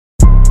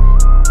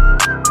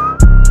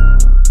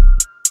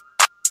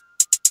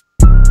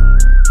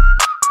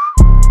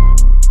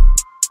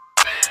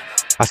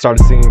I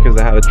started singing cause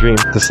I had a dream.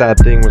 The sad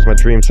thing was my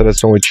dream said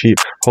it's only cheap.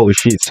 Holy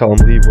sheets, tell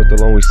them leave what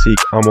the lonely seek.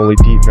 I'm only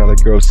deep, now they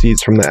grow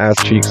seeds from the ass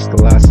cheeks.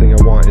 The last thing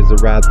I want is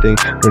a rad thing.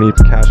 No need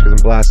for cash cause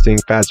I'm blasting.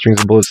 Fast strings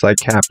and bullets like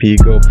cat pee,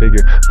 go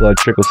figure. Blood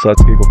trickle,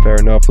 sluts giggle, fair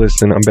enough.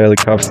 Listen, I'm barely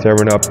cuffed,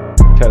 staring up.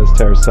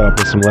 Tear us up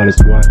with some lettuce,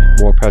 what?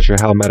 More pressure,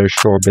 how matter,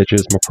 sure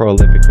bitches. More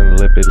prolific than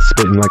the lipid.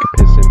 Spitting like a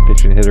piston,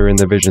 fiction hitter in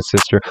the vision,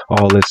 sister.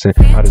 All listen,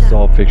 I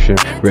dissolve fiction.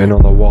 Written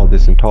on the wall,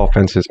 this in tall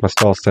fences. My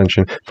stall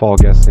tension, fall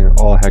guessing.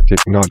 All hectic,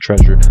 not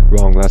treasure.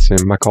 Wrong lesson,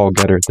 my call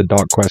getter, the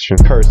dark question.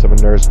 Curse of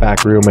a nurse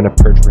back room and a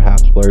perch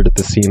perhaps blurred at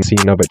the scene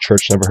of it.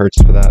 Church never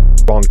hurts for that.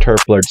 Wrong turf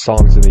blurred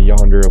songs in the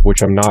yonder of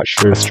which I'm not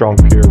sure. A strong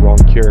pure, wrong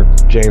cure.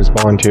 James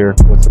Bond here,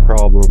 what's the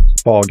problem?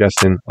 Fall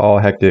guessing, all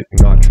hectic,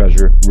 not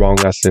treasure. Wrong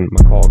lesson,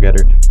 my call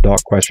getter.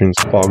 Dark questions,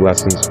 fog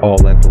lessons, all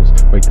lentils.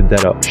 Wake the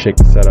dead up, shake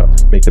the setup,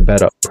 make the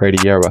bed up, pray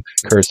to Yara.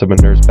 Curse of a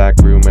nurse back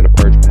room and a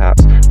purge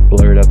perhaps.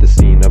 Blurred at the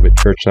scene of it,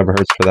 church never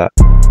hurts for that.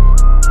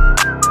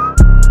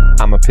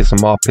 I'ma piss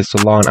him off,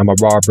 pistol on. I'm a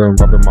robber and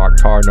rubber mark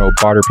car. No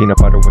barter, peanut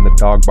butter when the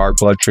dog bark.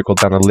 Blood trickle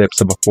down the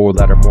lips of a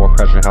four-letter. More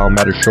pressure, how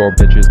matter, short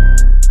bitches.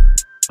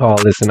 Oh,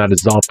 listen, I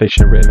dissolve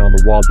fiction written on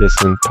the wall,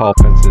 dissing. Tall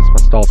fences,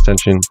 my stall's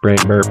tension. Brain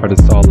burnt, but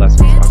it's all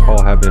lessons. I call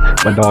heaven,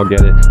 my dog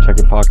get it.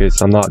 Check your pockets,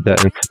 I'm not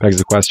deadin'. Begs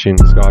the question,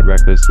 is God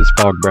reckless? Is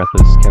fog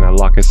breathless? Can I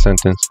lock his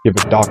sentence? Give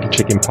a doc a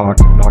chicken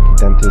pox, knock a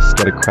dentist.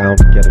 Get a crown,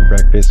 get a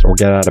breakfast, or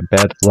get out of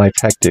bed. Life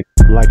hectic,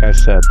 like I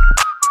said.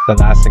 The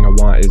last thing I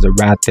want is a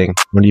rad thing.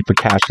 No need for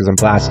cash cause I'm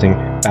blasting.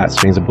 Fat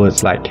strings of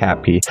bullets like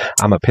cat pee.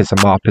 I'ma piss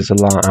him off, piss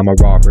along. I'm a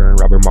robber and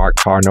rubber mark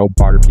car. No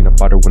barter, peanut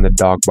butter when the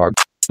dog bark.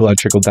 Blood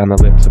trickle down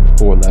the lips of a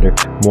four-letter.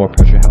 More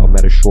pressure, how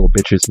matter, short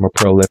bitches. More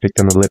prolific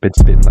than the lipid.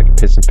 Spitting like a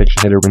piston, fiction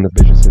hitter in the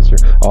vision, sister.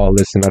 All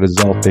listen, I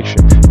dissolve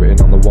fiction.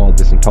 Written on the wall,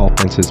 this in tall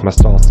fences. My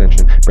stall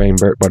tension. Brain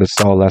burnt, but it's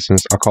all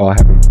lessons. I call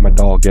heaven, my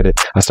dog get it.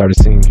 I started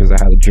singing cause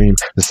I had a dream.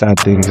 The sad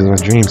thing cause my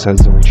dream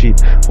says it's only cheap.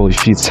 Holy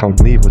sheets, tell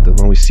them leave what the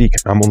lonely seek.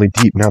 I'm only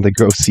deep, now they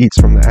grow seeds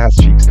from the ass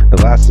cheeks. The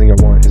last thing I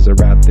want is a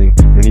rad thing.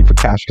 No need for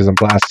cash cause I'm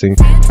blasting.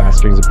 Fast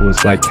strings of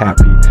bullets like cat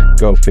pee.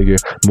 Go figure,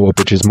 more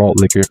bitches, malt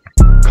liquor.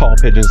 Call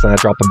pigeons and I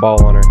drop the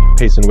ball on her.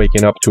 Pacing,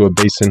 waking up to a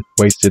basin.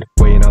 Wasted,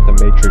 weighing out the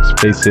matrix.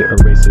 Face it,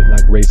 erase it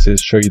like races.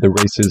 Show you the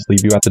races,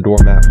 leave you at the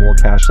doormat. More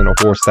cash than a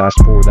horse stash.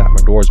 For that,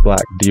 my door's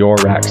black. Dior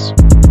racks.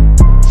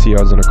 See,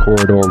 I was in a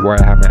corridor where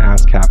I had my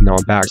ass cap. Now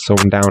I'm back,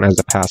 sewing down as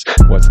I pass.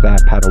 What's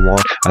that,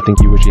 Padawan? I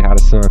think you wish you had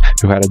a son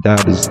who had a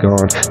dad is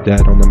gone.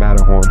 Dead on the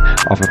Matterhorn.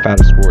 Off a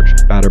fatter scorch.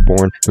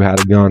 Batterborn who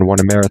had a gun. Won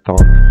a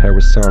marathon. Pair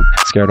with some.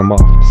 Scared him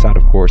off. Sad,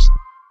 of course.